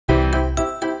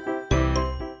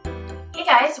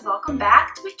Hey guys, welcome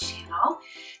back to my channel.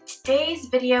 Today's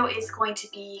video is going to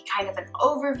be kind of an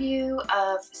overview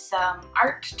of some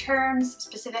art terms,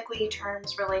 specifically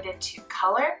terms related to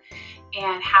color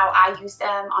and how I use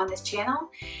them on this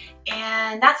channel.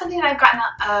 And that's something that I've gotten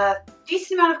a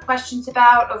decent amount of questions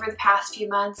about over the past few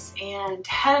months, and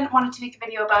hadn't wanted to make a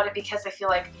video about it because I feel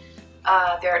like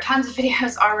there are tons of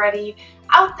videos already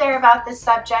out there about this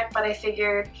subject, but I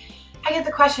figured I get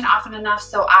the question often enough,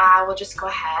 so I will just go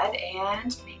ahead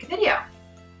and make a video.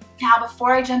 Now,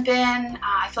 before I jump in,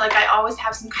 I feel like I always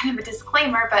have some kind of a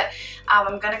disclaimer, but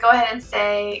I'm going to go ahead and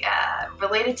say,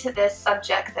 related to this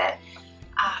subject, that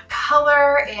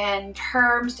color and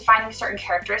terms defining certain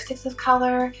characteristics of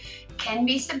color can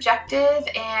be subjective,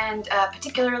 and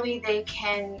particularly they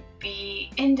can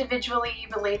be individually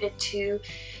related to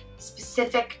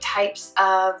specific types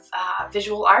of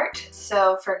visual art.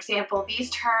 So for example, these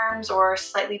terms or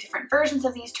slightly different versions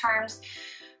of these terms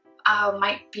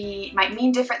might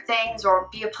mean different things or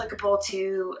be applicable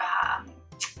to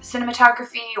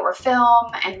cinematography or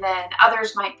film, and then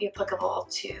others might be applicable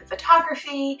to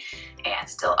photography, and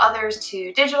still others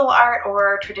to digital art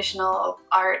or traditional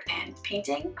art and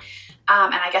painting,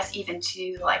 and I guess even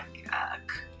to like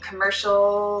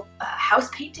commercial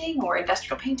house painting or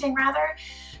industrial painting rather.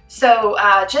 So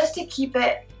just to keep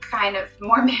it kind of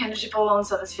more manageable, and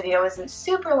so this video isn't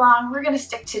super long, we're going to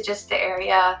stick to just the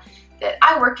area that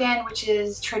I work in, which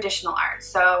is traditional art.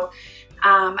 So,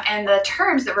 and the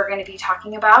terms that we're going to be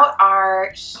talking about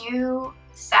are hue,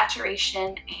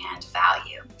 saturation, and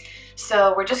value.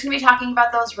 So we're just going to be talking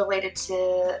about those related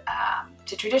to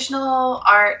traditional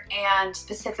art, and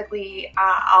specifically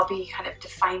I'll be kind of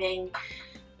defining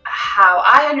how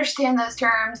I understand those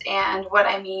terms and what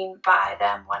I mean by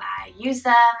them when I use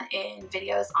them in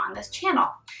videos on this channel.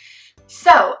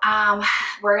 So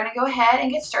we're going to go ahead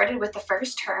and get started with the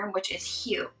first term, which is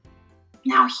hue.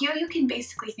 Now, hue you can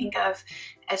basically think of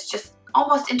as just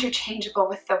almost interchangeable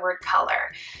with the word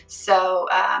color. So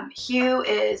hue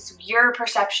is your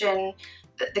perception,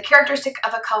 the characteristic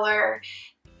of a color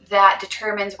that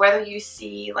determines whether you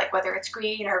see, like whether it's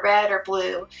green or red or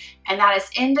blue, and that is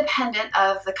independent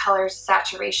of the color's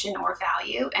saturation or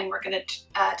value. And we're going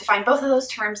to define both of those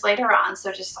terms later on,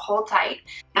 so just hold tight.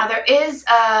 Now, there is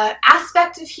an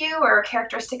aspect of hue or a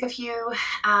characteristic of hue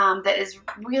that is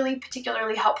really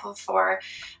particularly helpful for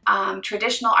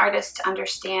traditional artists to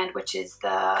understand, which is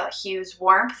the hue's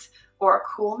warmth or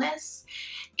coolness.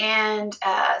 And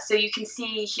so you can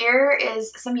see here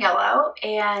is some yellow,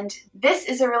 and this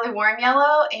is a really warm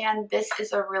yellow, and this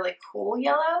is a really cool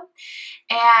yellow.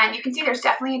 And you can see there's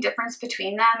definitely a difference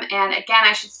between them. And again,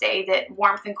 I should say that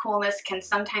warmth and coolness can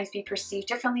sometimes be perceived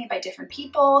differently by different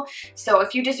people. So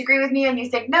if you disagree with me and you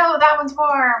think, no, that one's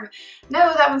warm,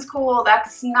 no, that one's cool,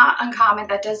 that's not uncommon.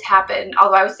 That does happen,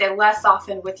 although I would say less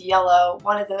often with yellow.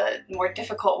 One of the more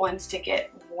difficult ones to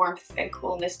get warmth and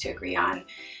coolness to agree on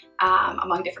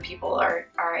among different people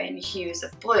are in hues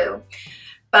of blue.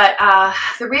 But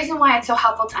the reason why it's so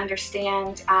helpful to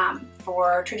understand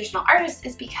for traditional artists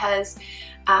is because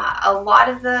one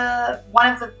of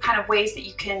the kind of ways that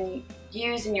you can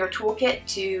use in your toolkit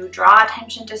to draw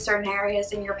attention to certain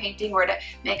areas in your painting or to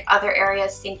make other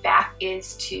areas sink back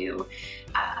is to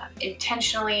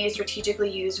intentionally, strategically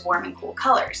use warm and cool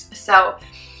colors. So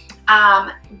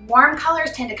warm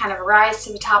colors tend to kind of rise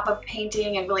to the top of the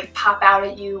painting and really pop out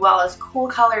at you, while as cool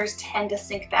colors tend to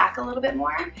sink back a little bit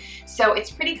more. So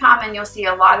it's pretty common, you'll see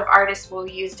a lot of artists will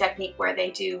use a technique where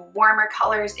they do warmer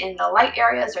colors in the light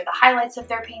areas or the highlights of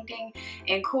their painting,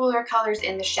 and cooler colors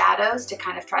in the shadows to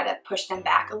kind of try to push them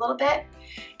back a little bit.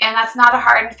 And that's not a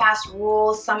hard and fast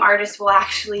rule. Some artists will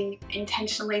actually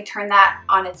intentionally turn that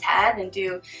on its head and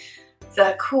do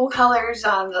the cool colors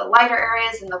on the lighter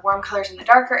areas and the warm colors in the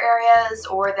darker areas,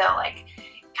 or they'll like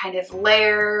kind of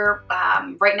layer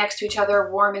right next to each other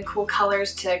warm and cool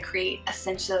colors to create a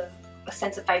sense of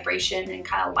vibration and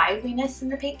kind of liveliness in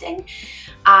the painting.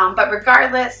 But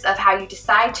regardless of how you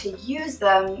decide to use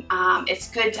them, it's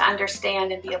good to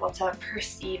understand and be able to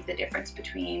perceive the difference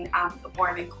between the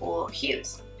warm and cool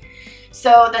hues.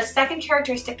 So the second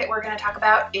characteristic that we're going to talk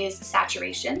about is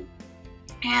saturation.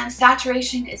 And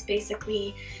saturation is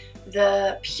basically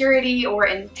the purity or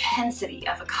intensity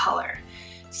of a color.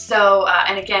 So,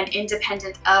 and again,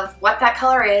 independent of what that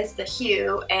color is, the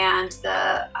hue, and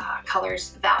the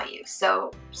color's value.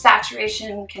 So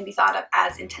saturation can be thought of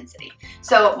as intensity.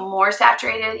 So more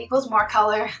saturated equals more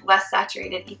color, less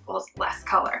saturated equals less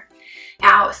color.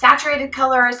 Now, saturated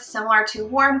colors, similar to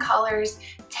warm colors,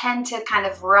 tend to kind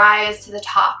of rise to the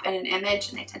top in an image,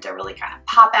 and they tend to really kind of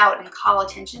pop out and call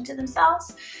attention to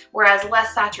themselves, whereas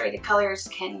less saturated colors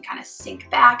can kind of sink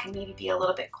back and maybe be a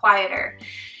little bit quieter.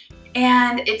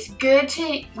 And it's good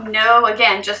to know,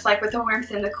 again, just like with the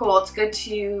warmth and the cool, it's good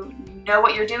to know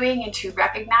what you're doing and to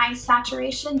recognize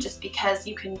saturation, just because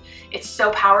it's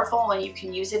so powerful and you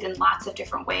can use it in lots of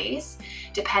different ways,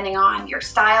 depending on your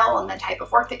style and the type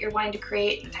of work that you're wanting to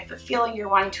create and the type of feeling you're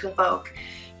wanting to evoke.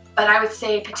 But I would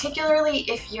say, particularly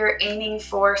if you're aiming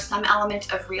for some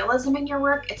element of realism in your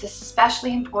work, it's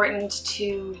especially important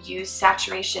to use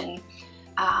saturation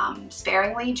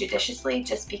sparingly, judiciously,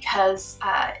 just because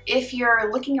if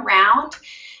you're looking around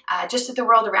just at the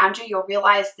world around you, you'll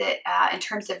realize that in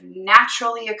terms of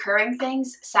naturally occurring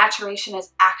things, saturation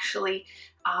is actually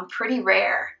pretty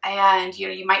rare. And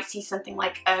you might see something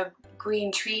like a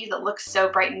green tree that looks so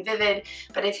bright and vivid,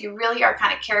 but if you really are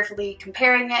kind of carefully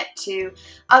comparing it to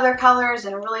other colors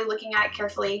and really looking at it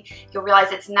carefully, you'll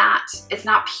realize it's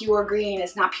not pure green,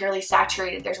 it's not purely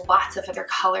saturated. There's lots of other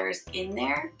colors in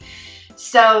there.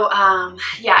 So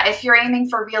yeah, if you're aiming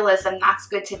for realism, that's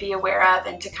good to be aware of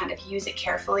and to kind of use it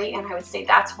carefully. And I would say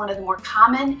that's one of the more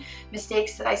common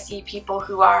mistakes that I see people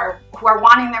who are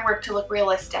wanting their work to look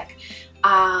realistic.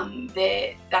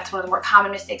 That's one of the more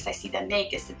common mistakes I see them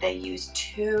make, is that they use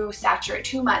too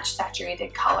much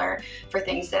saturated color for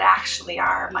things that actually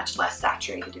are much less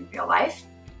saturated in real life.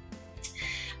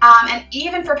 And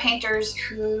even for painters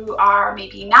who are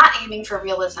maybe not aiming for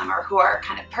realism, or who are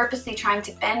kind of purposely trying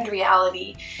to bend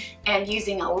reality and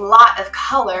using a lot of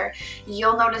color,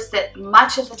 you'll notice that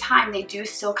much of the time they do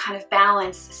still kind of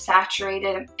balance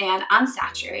saturated and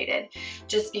unsaturated,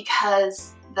 just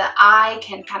because the eye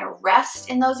can kind of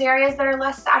rest in those areas that are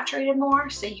less saturated more,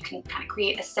 so you can kind of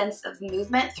create a sense of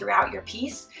movement throughout your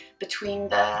piece between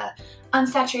the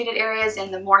unsaturated areas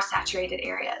and the more saturated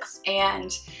areas.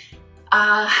 And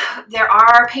there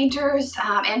are painters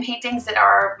and paintings that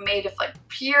are made of like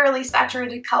purely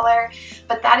saturated color,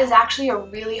 but that is actually a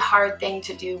really hard thing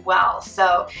to do well.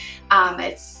 So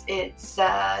it's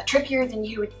trickier than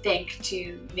you would think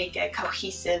to make a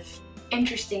cohesive,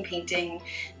 interesting painting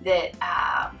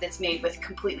that's made with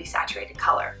completely saturated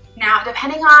color. Now,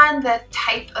 depending on the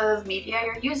type of media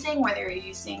you're using, whether you're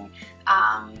using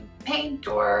paint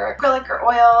or acrylic or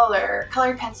oil or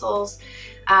colored pencils,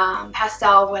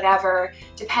 pastel, whatever,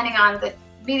 depending on the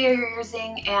media you're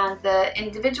using and the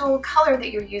individual color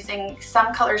that you're using,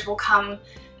 some colors will come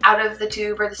out of the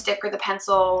tube or the stick or the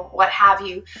pencil, what have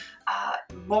you,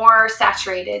 more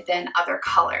saturated than other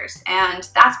colors. And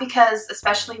that's because,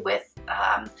 especially with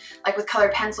like with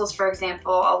colored pencils, for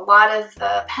example, a lot of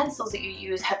the pencils that you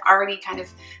use have already kind of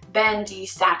been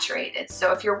desaturated.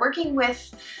 So if you're working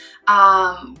with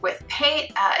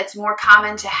paint, it's more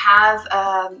common to have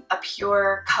a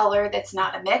pure color that's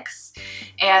not a mix,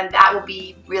 and that will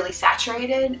be really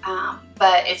saturated.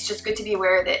 But it's just good to be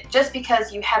aware that just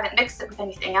because you haven't mixed it with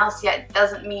anything else yet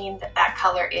doesn't mean that that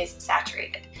color is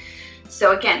saturated.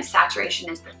 So again, saturation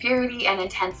is the purity and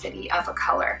intensity of a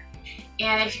color.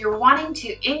 And if you're wanting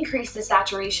to increase the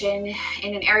saturation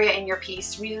in an area in your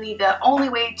piece, really the only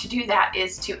way to do that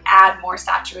is to add more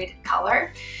saturated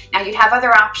color. Now, you'd have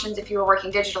other options if you were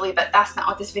working digitally, but that's not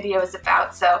what this video is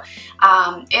about. So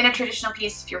in a traditional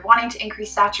piece, if you're wanting to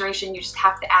increase saturation, you just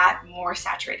have to add more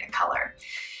saturated color.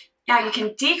 Now, you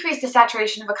can decrease the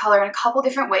saturation of a color in a couple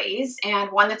different ways, and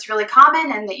one that's really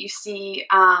common and that you see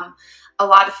a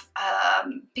lot of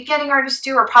beginning artists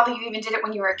do, or probably you even did it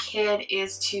when you were a kid,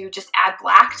 is to just add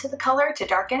black to the color to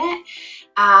darken it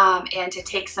and to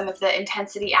take some of the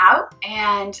intensity out.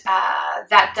 And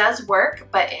that does work,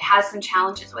 but it has some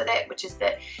challenges with it, which is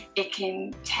that it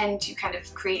can tend to kind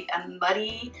of create a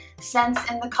muddy sense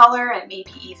in the color and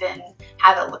maybe even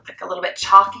have it look like a little bit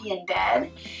chalky and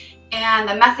dead. And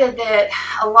the method that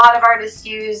a lot of artists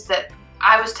use, that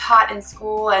I was taught in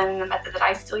school, and the method that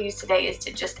I still use today, is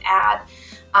to just add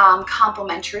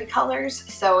complementary colors.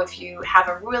 So if you have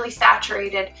a really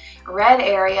saturated red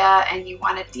area and you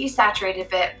want to desaturate a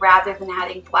bit, rather than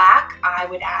adding black, I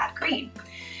would add green.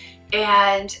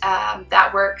 And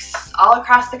that works all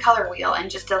across the color wheel. And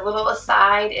just a little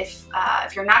aside, if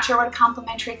you're not sure what a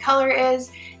complementary color is,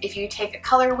 if you take a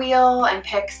color wheel and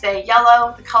pick, say,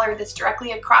 yellow, the color that's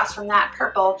directly across from that,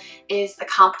 purple, is the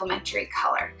complementary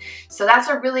color. So that's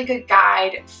a really good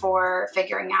guide for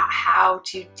figuring out how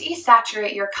to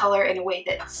desaturate your color in a way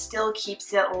that still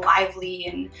keeps it lively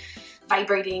and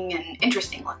vibrating and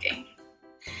interesting looking.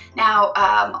 Now,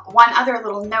 one other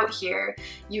little note here,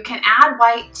 you can add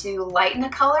white to lighten a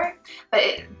color, but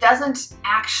it doesn't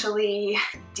actually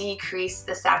decrease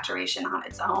the saturation on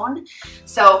its own.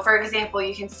 So for example,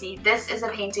 you can see this is a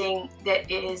painting that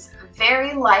is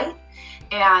very light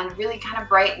and really kind of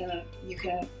bright, and you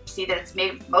can see that it's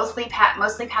made mostly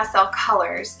pastel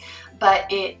colors, but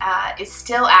it is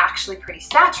still actually pretty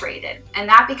saturated. And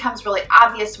that becomes really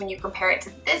obvious when you compare it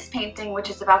to this painting, which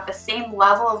is about the same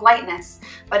level of lightness,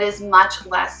 but is much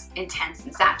less intense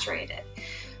and saturated.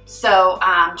 So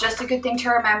just a good thing to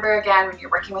remember again when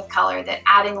you're working with color, that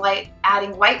adding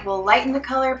white will lighten the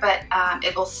color, but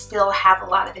it will still have a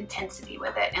lot of intensity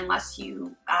with it unless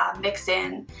you mix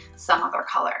in some other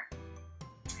color.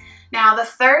 Now the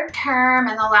third term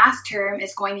and the last term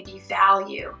is going to be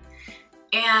value.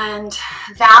 And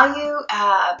value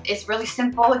is really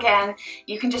simple. Again,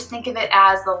 you can just think of it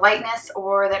as the lightness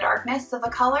or the darkness of a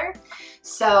color.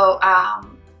 So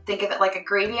think of it like a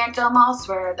gradient almost,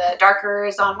 where the darker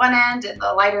is on one end and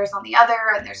the lighter is on the other,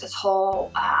 and there's this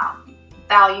whole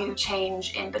value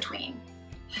change in between.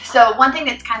 So one thing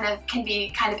that's can be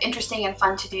kind of interesting and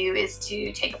fun to do is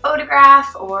to take a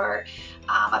photograph or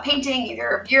a painting, either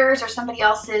of yours or somebody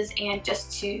else's, and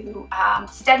just to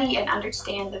study and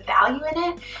understand the value in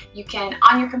it. You can,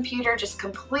 on your computer, just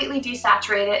completely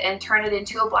desaturate it and turn it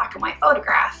into a black and white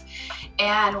photograph.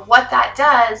 And what that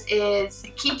does is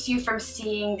it keeps you from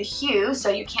seeing the hue, so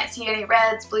you can't see any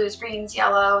reds, blues, greens,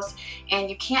 yellows, and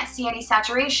you can't see any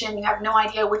saturation. You have no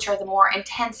idea which are the more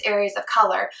intense areas of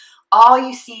color. All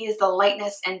you see is the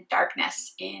lightness and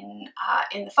darkness in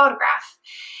the photograph.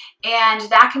 And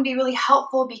that can be really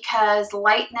helpful because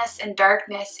lightness and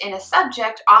darkness in a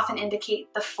subject often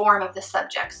indicate the form of the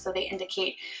subject. So they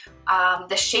indicate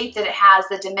the shape that it has,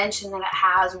 the dimension that it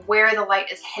has, where the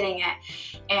light is hitting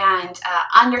it. And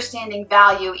understanding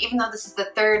value, even though this is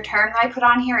the third term that I put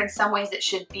on here, in some ways it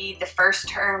should be the first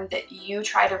term that you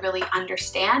try to really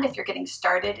understand if you're getting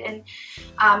started in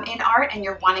art and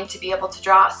you're wanting to be able to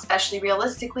draw, especially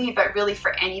realistically, but really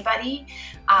for anybody.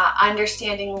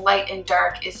 Understanding light and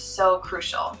dark is so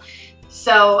crucial.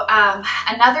 So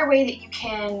another way that you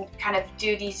can kind of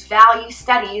do these value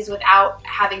studies without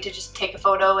having to just take a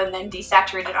photo and then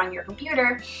desaturate it on your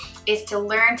computer is to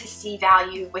learn to see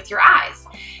value with your eyes.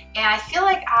 And I feel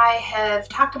like I have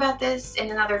talked about this in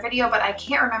another video, but I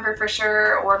can't remember for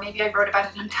sure, or maybe I wrote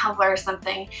about it on Tumblr or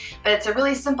something. But it's a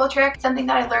really simple trick, something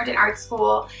that I learned in art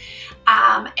school.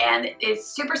 And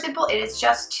it's super simple. It is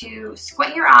just to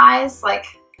squint your eyes like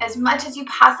as much as you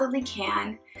possibly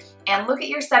can and look at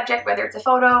your subject, whether it's a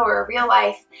photo or a real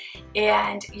life,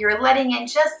 and you're letting in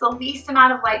just the least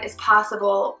amount of light as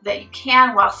possible that you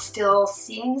can while still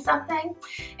seeing something.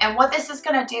 And what this is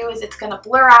going to do is it's going to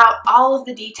blur out all of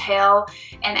the detail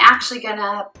and actually going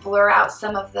to blur out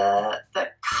some of the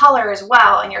color as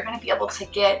well, and you're going to be able to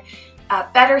get a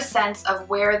better sense of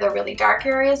where the really dark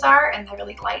areas are and the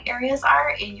really light areas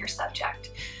are in your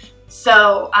subject.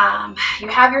 So you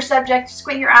have your subject,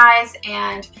 squint your eyes,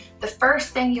 and the first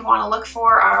thing you want to look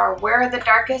for are where are the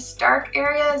darkest dark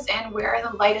areas and where are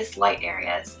the lightest light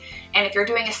areas. And if you're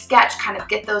doing a sketch, kind of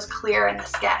get those clear in the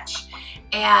sketch.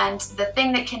 And the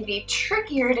thing that can be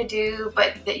trickier to do,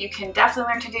 but that you can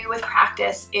definitely learn to do with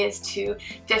practice, is to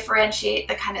differentiate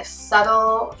the kind of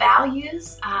subtle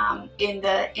values in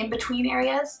the in-between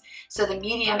areas. So the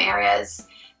medium areas,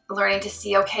 learning to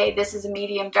see, okay, this is a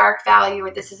medium dark value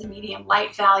or this is a medium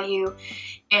light value.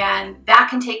 And that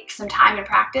can take some time and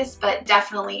practice, but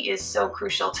definitely is so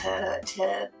crucial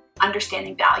to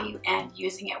understanding value and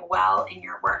using it well in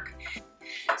your work.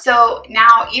 So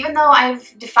now, even though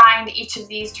I've defined each of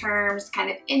these terms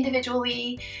kind of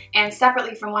individually and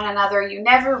separately from one another, you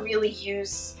never really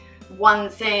use one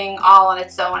thing all on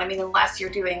its own. I mean, unless you're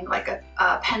doing like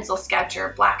a pencil sketch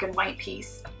or a black and white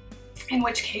piece, in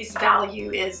which case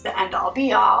value is the end-all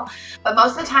be-all. But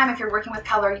most of the time, if you're working with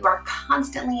color, you are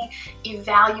constantly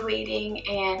evaluating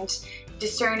and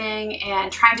discerning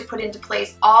and trying to put into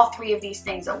place all three of these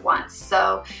things at once.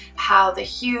 So how the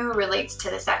hue relates to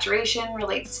the saturation,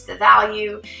 relates to the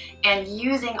value, and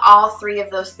using all three of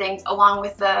those things along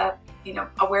with the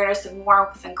awareness of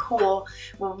warmth and cool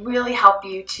will really help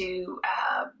you to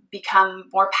become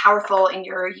more powerful in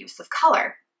your use of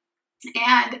color.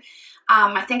 And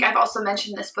I think I've also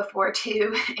mentioned this before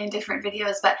too in different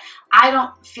videos, but I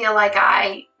don't feel like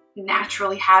I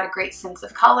naturally had a great sense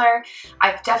of color.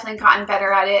 I've definitely gotten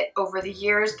better at it over the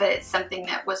years, but it's something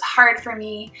that was hard for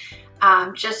me.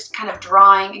 Just kind of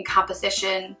drawing and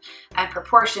composition and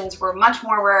proportions were much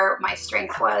more where my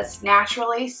strength was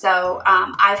naturally. So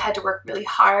I've had to work really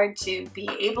hard to be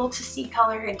able to see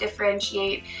color and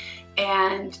differentiate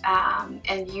and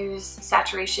use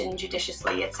saturation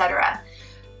judiciously, etc.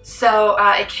 So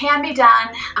it can be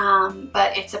done,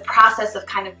 but it's a process of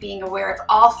kind of being aware of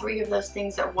all three of those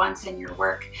things at once in your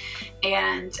work,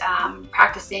 and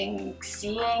practicing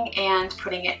seeing and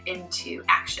putting it into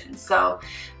action. So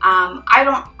I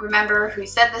don't remember who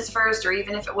said this first, or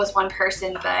even if it was one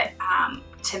person, but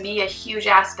to me a huge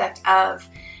aspect of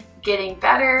getting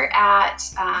better at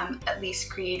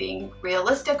least creating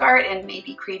realistic art, and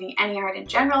maybe creating any art in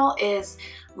general, is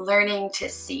learning to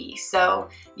see. So,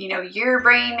 you know, your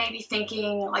brain may be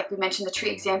thinking, like we mentioned the tree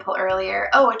example earlier,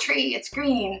 oh, a tree, it's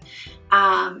green.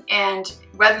 And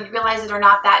whether you realize it or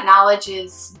not, that knowledge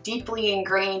is deeply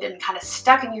ingrained and kind of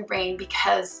stuck in your brain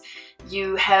because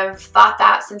you have thought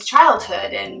that since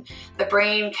childhood, and the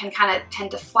brain can kind of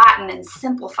tend to flatten and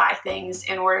simplify things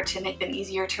in order to make them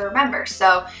easier to remember.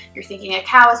 So you're thinking a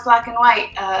cow is black and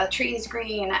white, a tree is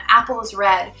green, an apple is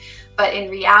red. But in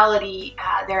reality,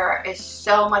 there is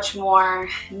so much more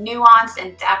nuance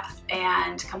and depth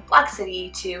and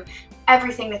complexity to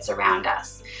everything that's around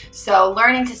us. So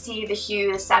learning to see the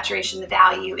hue, the saturation, the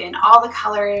value in all the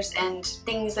colors and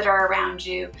things that are around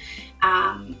you,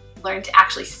 learn to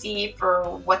actually see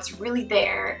for what's really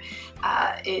there,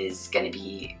 is going to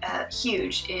be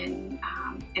huge in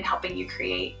helping you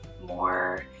create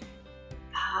more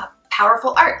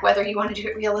powerful art, whether you want to do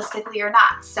it realistically or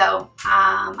not. So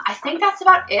I think that's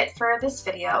about it for this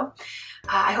video.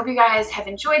 I hope you guys have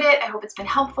enjoyed it. I hope it's been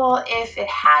helpful. If it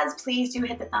has, please do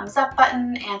hit the thumbs up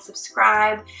button and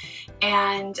subscribe.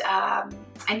 And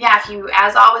yeah, if you,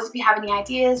 as always, if you have any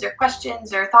ideas or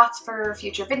questions or thoughts for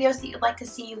future videos that you'd like to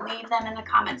see, leave them in the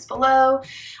comments below.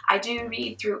 I do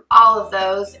read through all of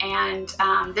those, and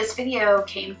this video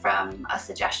came from a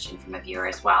suggestion from a viewer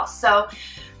as well. So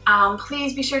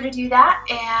please be sure to do that.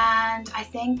 And I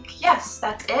think, yes,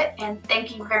 that's it. And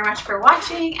thank you very much for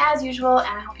watching as usual. And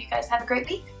I hope you guys have a great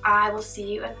week. I will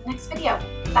see you in the next video.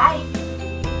 Bye.